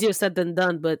 yeah, it's easier said than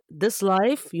done. But this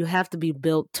life, you have to be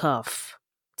built tough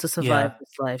to survive Yeah.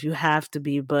 this life. You have to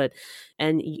be,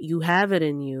 and you have it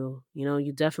in you.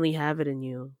 You definitely have it in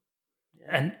you.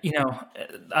 Yeah.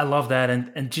 And I love that.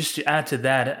 And just to add to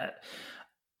that,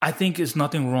 I think it's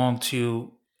nothing wrong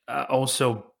to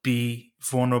also be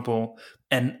vulnerable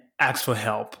and ask for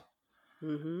help.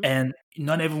 Mm-hmm. And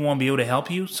not everyone will be able to help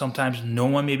you. Sometimes no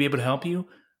one may be able to help you.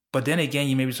 But then again,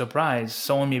 you may be surprised.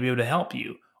 Someone may be able to help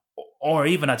you. Or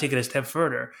even, I take it a step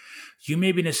further. You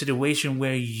may be in a situation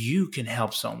where you can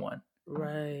help someone,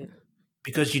 Right.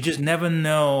 because you just never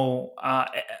know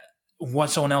what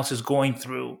someone else is going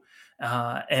through.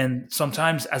 And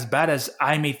sometimes, as bad as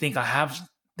I may think I have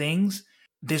things,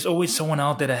 there's always someone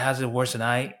out there that has it worse than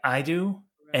I do.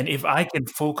 And Right. if I can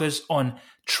focus on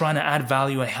trying to add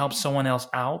value and help someone else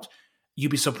out,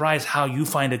 you'd be surprised how you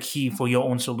find a key for your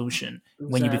own solution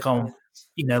when you become,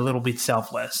 Exactly. a little bit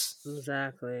selfless.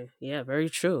 Exactly. Yeah, very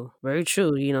true. Very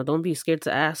true. Don't be scared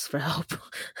to ask for help.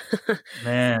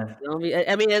 Man,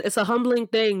 I mean, it's a humbling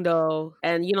thing though.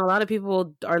 And a lot of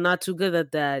people are not too good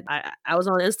at that. I was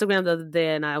on Instagram the other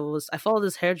day and I followed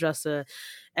this hairdresser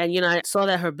and I saw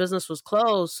that her business was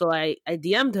closed. So I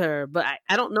DM'd her, but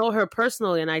I don't know her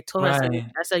personally. And I told her, right.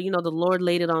 I said, the Lord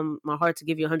laid it on my heart to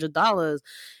give you $100.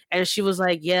 And she was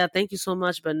like, yeah, thank you so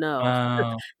much, but no.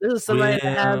 Wow. This is somebody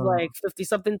that has Will. like 50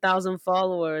 something thousand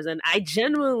followers. And I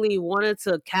genuinely wanted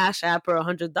to cash app her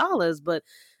 $100, but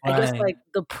I guess Right. like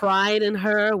the pride in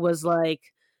her was like,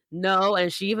 no.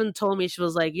 And she even told me, she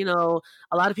was like,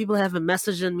 a lot of people have been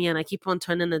messaging me and I keep on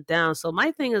turning it down. So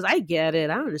my thing is, I get it.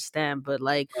 I understand. But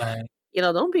like, Right.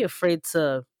 don't be afraid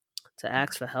to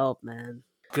ask for help, man.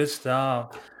 Good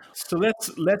stuff. So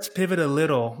let's pivot a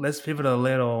little. Let's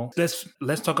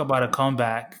talk about a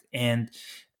comeback and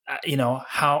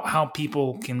how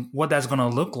people can, what that's going to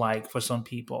look like for some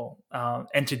people.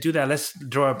 And to do that, let's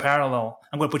draw a parallel.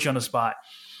 I'm going to put you on the spot.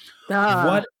 Ah,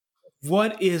 What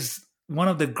what is one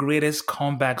of the greatest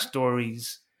comeback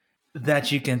stories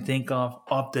that you can think of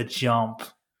off the jump?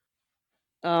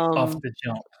 Off um, the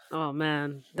jump. oh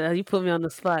man, you put me on the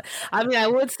spot. I mean, I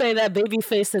would say that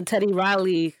Babyface and Teddy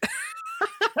Riley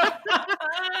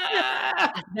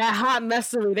that hot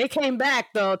messery. They came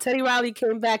back though. Teddy Riley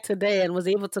came back today and was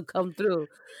able to come through.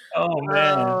 Oh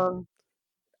man. Um,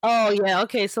 oh yeah,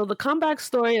 okay. So the comeback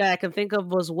story that I can think of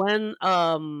was when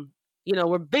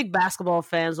we're big basketball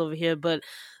fans over here, but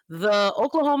the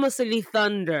Oklahoma City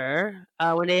Thunder,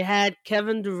 when they had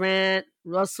Kevin Durant,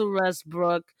 Russell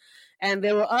Westbrook, and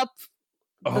they were up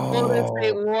the Golden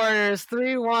State Oh, Warriors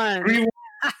 3-1. 3-1.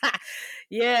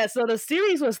 Yeah, so the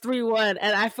series was 3-1,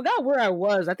 and I forgot where I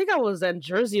was. I think I was in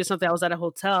Jersey or something. I was at a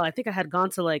hotel. I think I had gone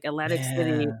to like Atlantic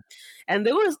City, Man. and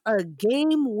there was a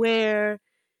game where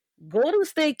Golden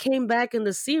State came back in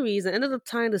the series and ended up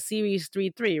tying the series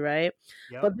 3-3, right?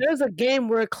 But Yep. there's a game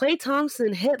where Klay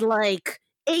Thompson hit like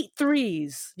 8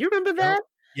 threes. You remember Yep. that?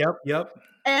 Yep. Yep.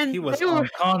 He And was they were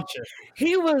unconscious.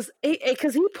 he was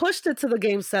because he pushed it to the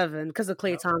game 7 because of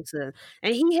Klay Yep. Thompson,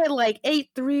 and he hit like 8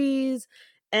 threes,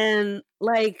 and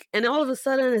all of a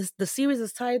sudden the series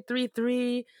is tied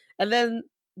 3-3, and then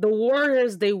the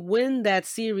Warriors they win that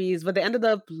series, but they ended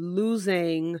up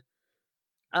losing.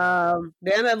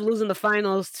 They ended up losing the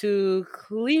finals to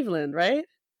Cleveland, right?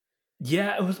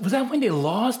 Yeah, was that when they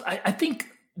lost? I think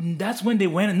that's when they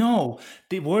went. No,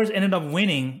 the Warriors ended up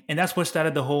winning, and that's what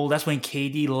started the whole. That's when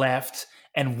KD left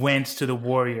and went to the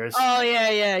Warriors. Oh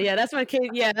yeah. That's when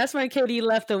KD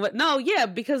left and went. No, yeah,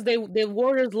 because the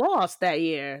Warriors lost that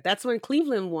year. That's when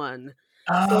Cleveland won.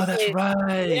 So Oh, that's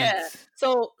right. yeah.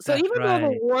 So That's even though the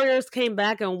right. Warriors came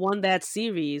back and won that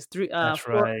series That's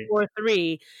four right.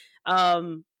 4-3,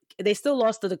 um, they still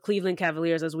lost to the Cleveland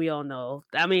Cavaliers, as we all know.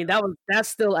 I mean, that's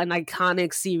still an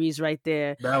iconic series right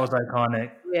there. That was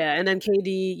iconic. Yeah, and then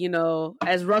KD,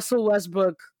 as Russell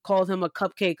Westbrook called him a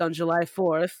cupcake on July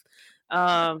 4th,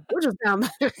 which is down,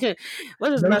 which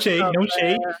is No messed shade. up, No man.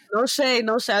 shade. No shade,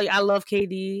 no shade. I love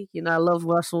KD. I love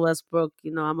Russell Westbrook.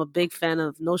 I'm a big fan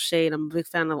of no shade. I'm a big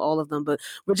fan of all of them, but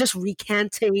we're just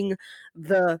recanting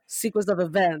the sequence of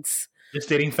events. Just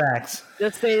stating facts.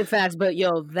 Just stating facts. But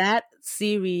that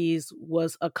series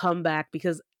was a comeback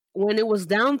because when it was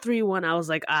down 3-1, I was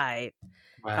like, I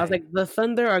was Right. like, the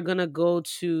Thunder are gonna go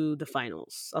to the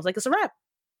finals. I was like, it's a wrap.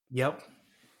 Yep.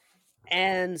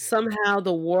 And somehow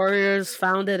the Warriors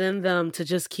found it in them to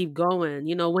just keep going.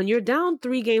 When you're down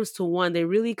 3-1, they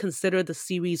really consider the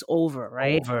series over,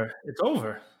 right? Over. It's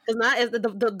over. It's not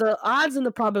the odds and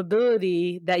the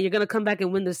probability that you're gonna come back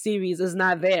and win the series is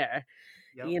not there.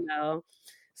 Yep.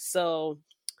 So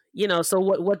so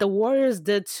what the Warriors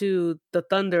did to the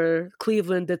Thunder,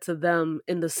 Cleveland did to them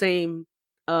in the same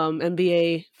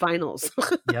NBA finals.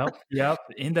 Yep.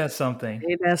 Ain't that something?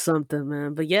 Ain't that something,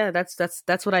 man? But yeah, that's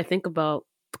what I think about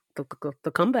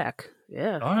the comeback.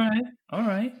 Yeah. All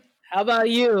right. How about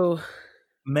you?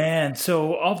 Man,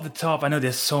 so off the top, I know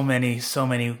there's so many,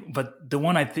 but the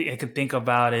one I think I can think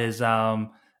about is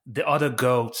the other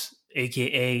GOAT,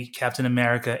 aka Captain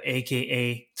America,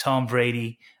 aka Tom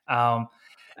Brady.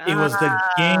 It was the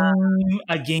Ah, game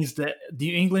against the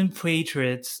New England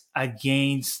Patriots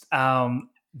against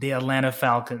the Atlanta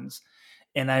Falcons.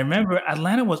 And I remember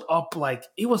Atlanta was up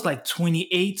it was like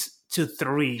 28-3 to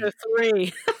 3.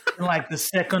 in like the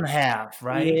second half,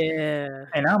 right? Yeah.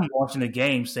 And I'm watching the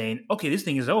game saying, okay, this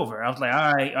thing is over. I was like,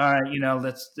 all right,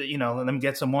 let me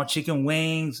get some more chicken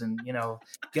wings and,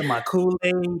 get my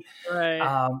Kool-Aid. Right.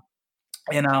 I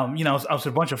was with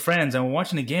a bunch of friends and we're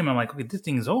watching the game. And I'm like, okay, this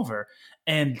thing is over.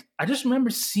 And I just remember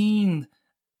seeing,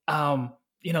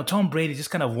 Tom Brady just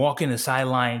kind of walking the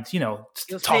sidelines,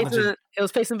 talking to It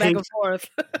was pacing back and forth.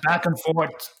 back and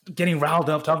forth, getting riled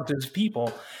up, talking to his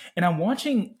people. And I'm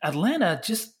watching Atlanta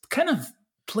just kind of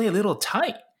play a little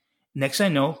tight. Next thing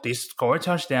I know, they score a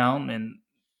touchdown and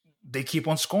they keep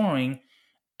on scoring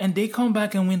and they come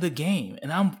back and win the game.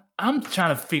 And I'm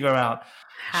trying to figure out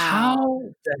How? how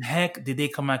the heck did they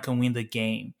come back and win the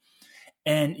game?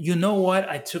 And you know what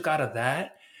I took out of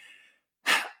that?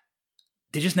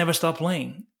 They just never stopped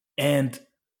playing. And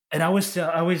I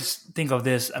always think of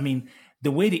this. I mean,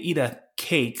 the way to eat a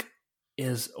cake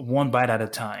is one bite at a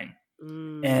time.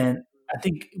 Mm, And I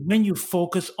think when you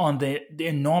focus on the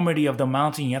enormity of the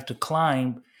mountain you have to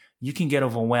climb, you can get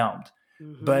overwhelmed.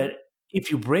 hmm. But if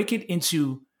you break it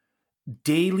into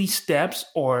daily steps,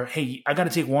 or hey, I got to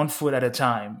take one foot at a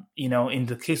time, in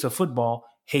the case of football,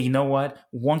 hey, you know what?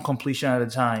 One completion at a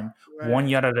time, Right. 1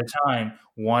 yard at a time,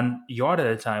 1 yard at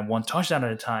a time, one touchdown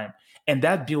at a time. And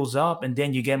that builds up, and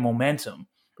then you get momentum.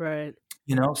 Right.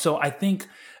 So I think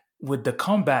with the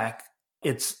comeback,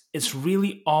 it's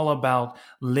really all about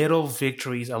little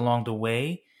victories along the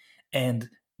way and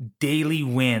daily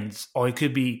wins, or it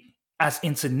could be as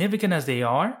insignificant as they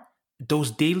are.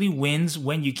 Those daily wins,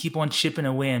 when you keep on chipping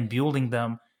away and building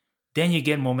them, then you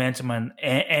get momentum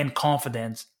and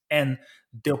confidence, and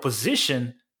the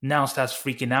opposition now starts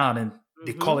freaking out, and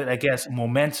they call Mhm. it, I guess,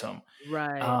 momentum.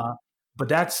 Right. Uh, but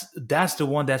that's the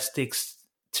one that sticks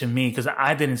to me because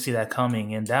I didn't see that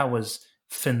coming, and that was That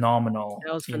phenomenal.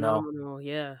 was phenomenal,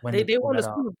 yeah. When They they they pulled won the that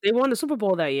off. Super they won the Super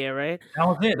Bowl that year, right? That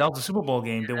was it. That was the Super Bowl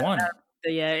game. They won.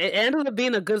 Yeah, it ended up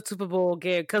being a good Super Bowl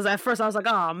game because at first I was like,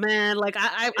 "Oh, man, like,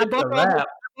 I It's bought a all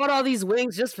wrap. these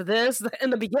wings just for this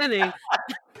in the beginning,"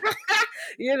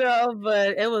 but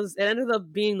it ended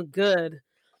up being good.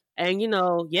 And,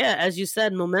 yeah, as you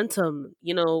said, momentum,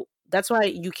 that's why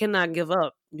you cannot give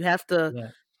up. You have to Yeah.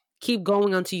 keep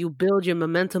going until you build your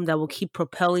momentum that will keep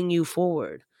propelling you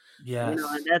forward. And Yes.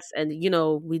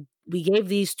 we gave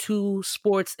these two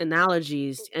sports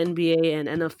analogies, NBA and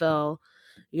NFL,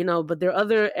 but there are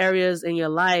other areas in your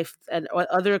life and or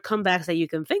other comebacks that you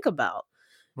can think about,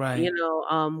 Right.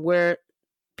 where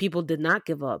people did not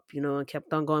give up, and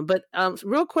kept on going. But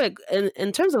real quick,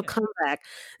 in terms of Yeah. comeback,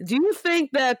 do you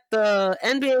think that the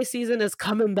NBA season is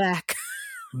coming back?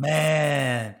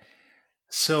 Man.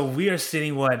 So we are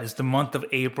sitting what? It's the month of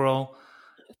April.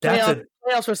 That's Playoffs a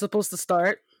playoffs were supposed to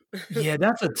start. yeah,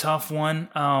 that's a tough one.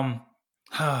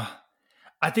 I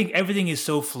think everything is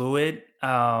so fluid.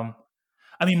 I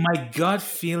mean, my gut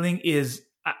feeling is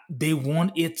they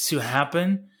want it to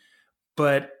happen,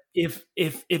 but if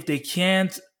they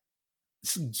can't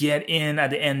get in at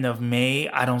the end of May,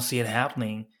 I don't see it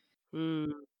happening.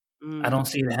 Mm, I don't mm.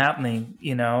 see it happening.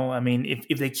 I mean,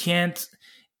 if they can't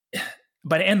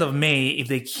by the end of May, if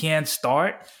they can't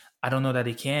start, I don't know that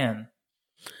they can.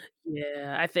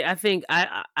 Yeah, I think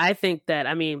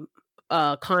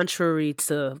that, contrary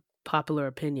to popular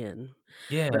opinion,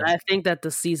 but Yeah, I think that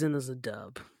the season is a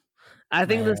dub. I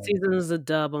think the man. season is a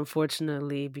dub,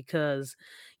 unfortunately, because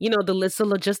it's the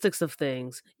logistics of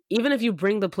things. Even if you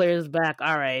bring the players back,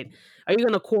 all right, are you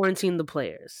going to quarantine the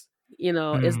players?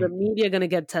 Is the Mm, media going to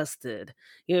get tested?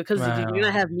 Because you're going to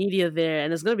wow. have media there,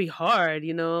 and it's going to be hard.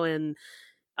 And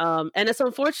it's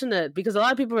unfortunate because a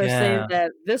lot of people are saying Yeah,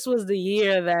 that this was the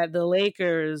year that the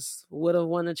Lakers would have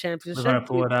won a we're championship. gonna Do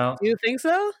pull it out, you think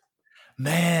so?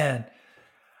 man.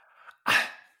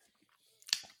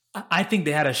 I think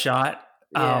they had a shot,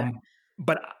 Yeah.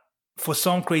 but for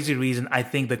some crazy reason, I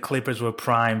think the Clippers were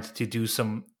primed to do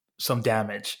some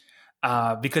damage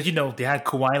because they had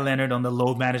Kawhi Leonard on the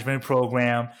load management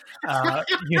program. Uh,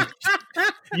 you,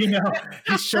 you know,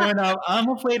 he's showing up. I'm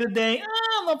gonna play today.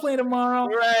 I'm gonna play tomorrow.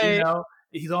 You Right. know,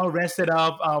 he's all rested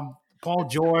up. Paul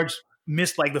George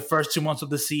missed like the first 2 months of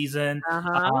the season,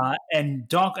 Uh-huh. and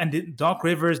Doc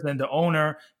Rivers and the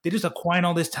owner, they just acquiring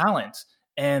all this talent.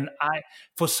 And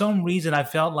for some reason, I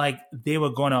felt like they were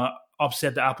going to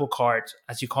upset the apple cart,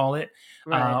 as you call it.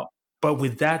 Right. Uh, but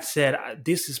with that said,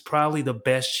 this is probably the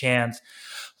best chance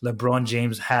LeBron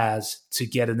James has to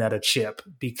get another chip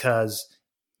because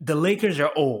the Lakers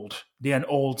are old. They're an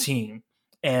old team,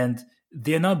 and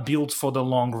they're not built for the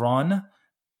long run.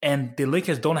 And the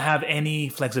Lakers don't have any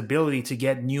flexibility to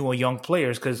get new or young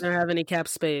players because They don't have any cap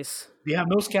space. they have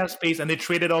no cap space and they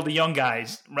traded all the young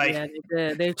guys, right? Yeah, they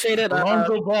did. They traded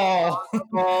Alonzo Ball,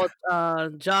 Ball,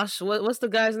 Josh. What's the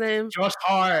guy's name? Josh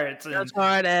Hart, Josh and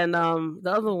Hart, and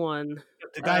the other one.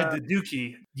 the guy, Uh, the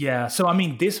Dookie. Yeah. So I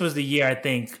mean, this was the year I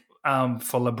think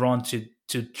for LeBron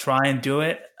to try and do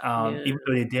it. yeah. Even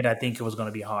though they did, I think it was going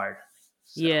to be hard.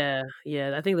 So Yeah,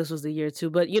 yeah, I think this was the year too.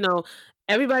 But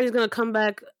everybody's gonna come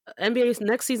back. NBA's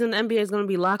next season, NBA is gonna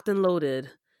be locked and loaded.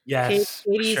 yes,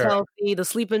 for KD's sure. healthy. The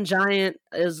sleeping giant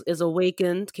is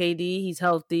awakened. KD, he's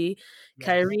healthy. Yes.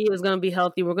 Kyrie is gonna be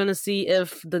healthy. We're gonna see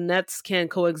if the Nets can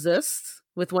coexist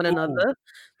with one Ooh. another.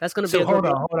 That's gonna be So a good hold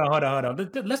on, one. hold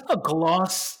on. Let's not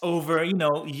gloss over.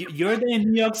 You're there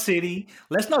in New York City.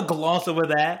 Let's not gloss over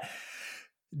that.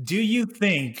 Do you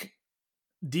think?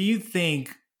 Do you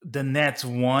think the Nets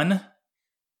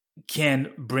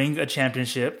can bring a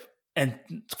championship? And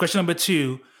question number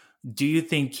two: do you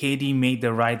think KD made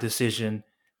the right decision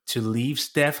to leave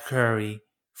Steph Curry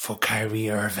for Kyrie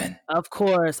Irving? Of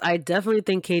course, I definitely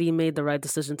think Katie made the right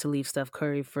decision to leave Steph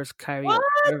Curry for Kyrie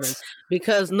Irving What?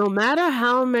 because no matter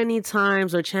how many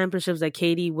times or championships that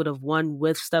Katie would have won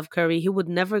with Steph Curry, he would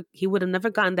have never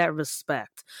gotten that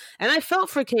respect. And I felt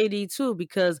for Katie too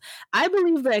because I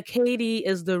believe that Katie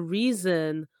is the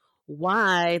reason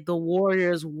why the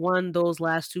Warriors won those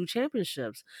last two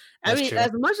championships. I That's mean, true.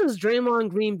 as much as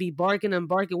Draymond Green be barking and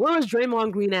barking, where was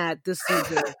Draymond Green at this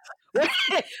season? Where,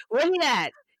 where he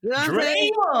at? You know what I'm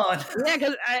saying? Draymond. Yeah,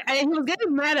 because he was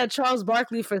getting mad at Charles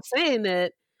Barkley for saying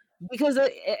it because a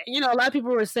lot of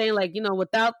people were saying like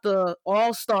without the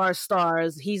all-star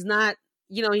stars, he's not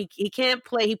he can't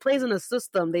play. He plays in a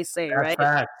system, they say, That's right?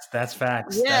 facts. That's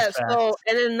facts. Yeah. That's So, facts.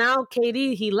 and then now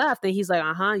KD, he left, and he's like,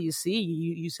 you see,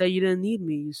 you said you didn't need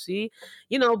me, you see,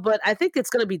 but I think it's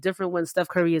gonna be different when Steph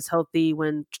Curry is healthy.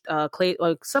 When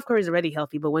Steph Curry's already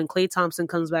healthy, but when Klay Thompson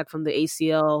comes back from the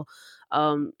ACL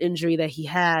injury that he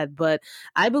had. But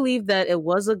I believe that it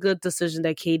was a good decision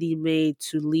that KD made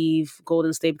to leave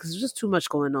Golden State because there's just too much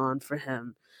going on for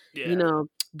him. Yeah.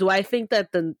 Do I think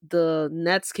that the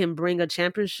Nets can bring a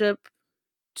championship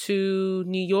to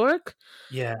New York?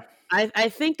 Yeah. I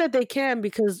think that they can,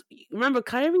 because remember,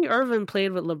 Kyrie Irving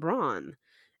played with LeBron,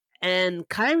 and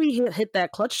Kyrie hit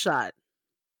that clutch shot.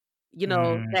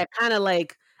 That kind of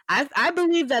like, I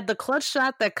believe that the clutch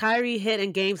shot that Kyrie hit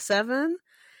in Game 7,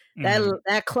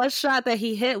 that clutch shot that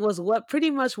he hit was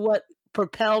pretty much what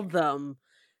propelled them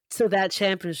to that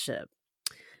championship.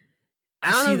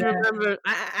 I don't remember.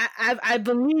 I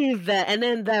believe that, and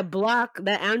then that block,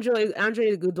 that Andre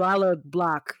Iguodala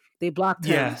block, they blocked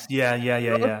him. Yes, yeah.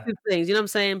 Two things, you know what I'm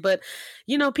saying? But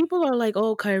people are like,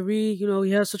 "Oh, Kyrie, he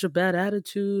has such a bad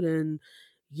attitude, and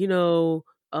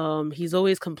he's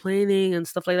always complaining and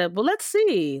stuff like that." But let's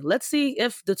see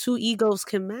if the two egos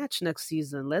can match next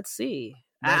season. Let's see.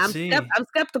 I'm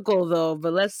skeptical though,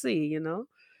 but let's see.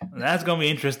 That's gonna be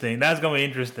interesting. That's gonna be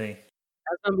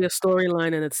a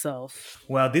storyline in itself.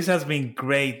 Well, this has been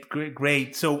great.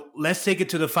 So let's take it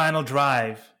to the final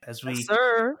drive as we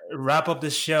wrap up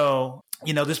this show.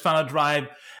 This final drive,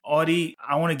 Audie,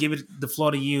 I want to give the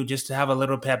floor to you just to have a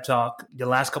little pep talk. The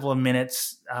last couple of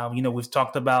minutes, we've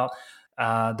talked about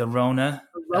the Rona,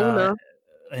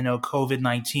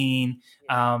 COVID-19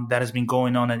 that has been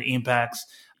going on and impacts.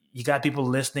 You got people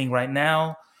listening right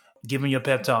now. Give me your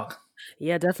pep talk.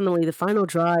 Yeah, definitely. The final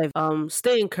drive,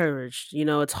 stay encouraged.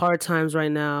 It's hard times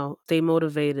right now. Stay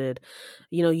motivated.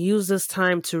 Use this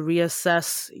time to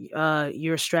reassess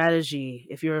your strategy.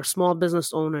 If you're a small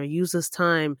business owner, use this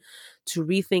time to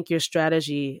rethink your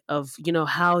strategy of,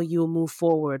 how you'll move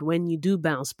forward when you do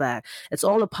bounce back. It's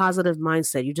all a positive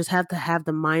mindset. You just have to have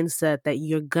the mindset that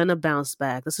you're gonna bounce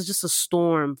back. This is just a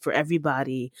storm for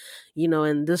everybody,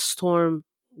 and this storm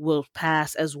will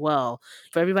pass as well.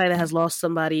 For everybody that has lost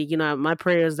somebody, my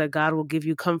prayer is that God will give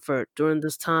you comfort during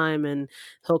this time, and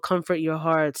he'll comfort your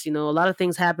hearts. A lot of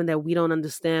things happen that we don't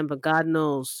understand, but God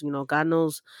knows. God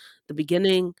knows the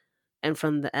beginning and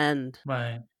from the end.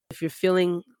 Right. If you're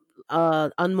feeling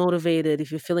unmotivated,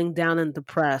 if you're feeling down and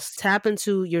depressed, tap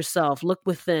into yourself, look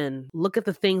within, look at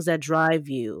the things that drive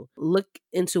you, look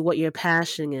into what your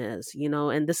passion is,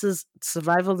 and this is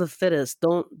survival of the fittest.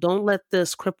 Don't let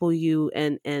this cripple you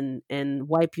and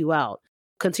wipe you out.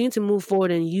 Continue to move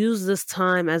forward and use this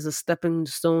time as a stepping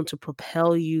stone to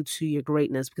propel you to your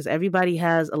greatness, because everybody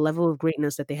has a level of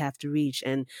greatness that they have to reach,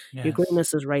 and your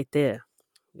greatness is right there.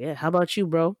 Yeah. How about you,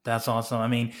 bro? That's awesome. I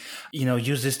mean,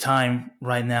 use this time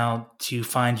right now to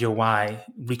find your why,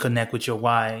 reconnect with your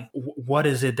why. What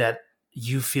is it that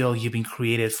you feel you've been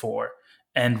created for,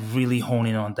 and really hone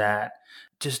in on that.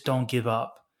 Just don't give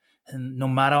up. And no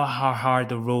matter how hard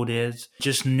the road is,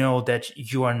 just know that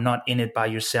you are not in it by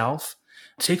yourself.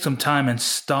 Take some time and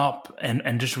stop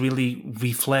and just really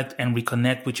reflect and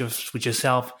reconnect with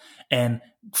yourself, and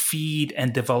feed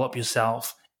and develop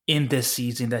yourself in this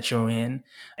season that you're in.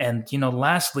 And,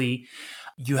 lastly,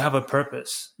 you have a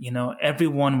purpose.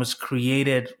 Everyone was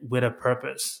created with a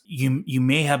purpose. You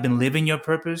may have been living your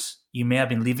purpose. You may have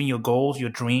been living your goals, your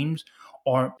dreams,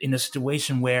 or in a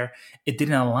situation where it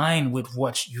didn't align with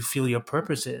what you feel your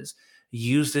purpose is.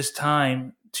 Use this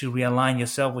time to realign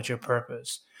yourself with your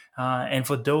purpose. And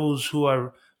for those who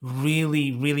are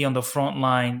really, really on the front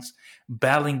lines,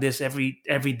 battling this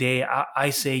every day, I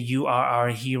say you are our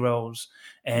heroes.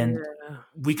 And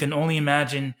we can only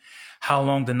imagine how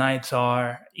long the nights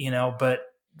are, but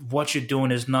what you're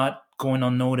doing is not going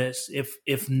unnoticed.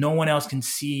 If no one else can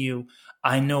see you,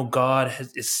 I know God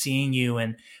is seeing you,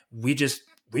 and we just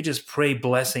pray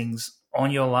blessings on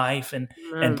your life and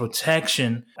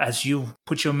protection as you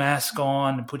put your mask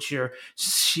on and put your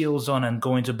shields on and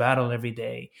go into battle every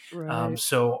day. Right.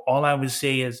 So all I would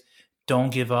say is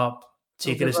don't give up.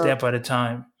 Take it a step at a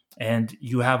time. And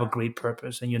you have a great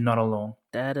purpose, and you're not alone.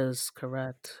 That is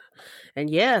correct. And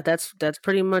that's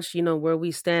pretty much, where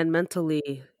we stand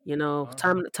mentally.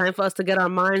 Time for us to get our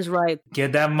minds right.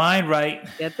 Get that mind right.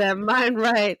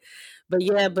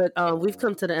 But we've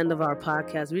come to the end of our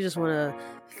podcast. We just want to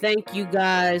thank you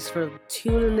guys for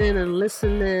tuning in and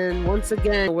listening. Once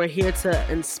again, we're here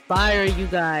to inspire you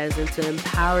guys and to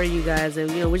empower you guys.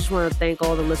 And, we just want to thank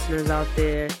all the listeners out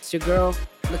there. It's your girl,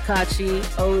 Nakachi,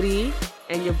 Odie,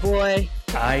 and your boy,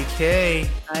 IK.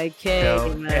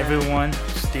 Everyone,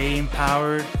 stay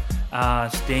empowered.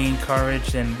 Stay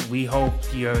encouraged, and we hope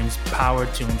you're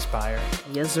empowered to inspire.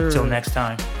 Yes, sir. Till next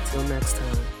time. Till next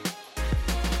time.